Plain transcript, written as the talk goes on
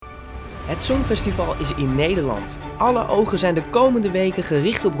Het Songfestival is in Nederland. Alle ogen zijn de komende weken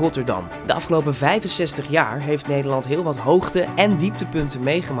gericht op Rotterdam. De afgelopen 65 jaar heeft Nederland heel wat hoogte- en dieptepunten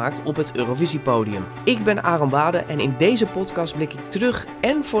meegemaakt op het Eurovisie-podium. Ik ben Aran Bade en in deze podcast blik ik terug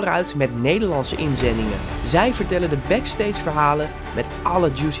en vooruit met Nederlandse inzendingen. Zij vertellen de backstage-verhalen met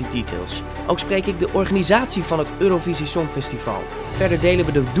alle juicy details. Ook spreek ik de organisatie van het Eurovisie Songfestival. Verder delen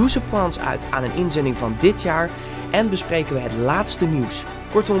we de 12 points uit aan een inzending van dit jaar en bespreken we het laatste nieuws.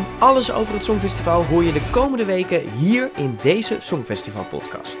 Kortom, alles over het Songfestival hoor je de komende weken hier in deze Songfestival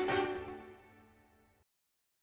podcast.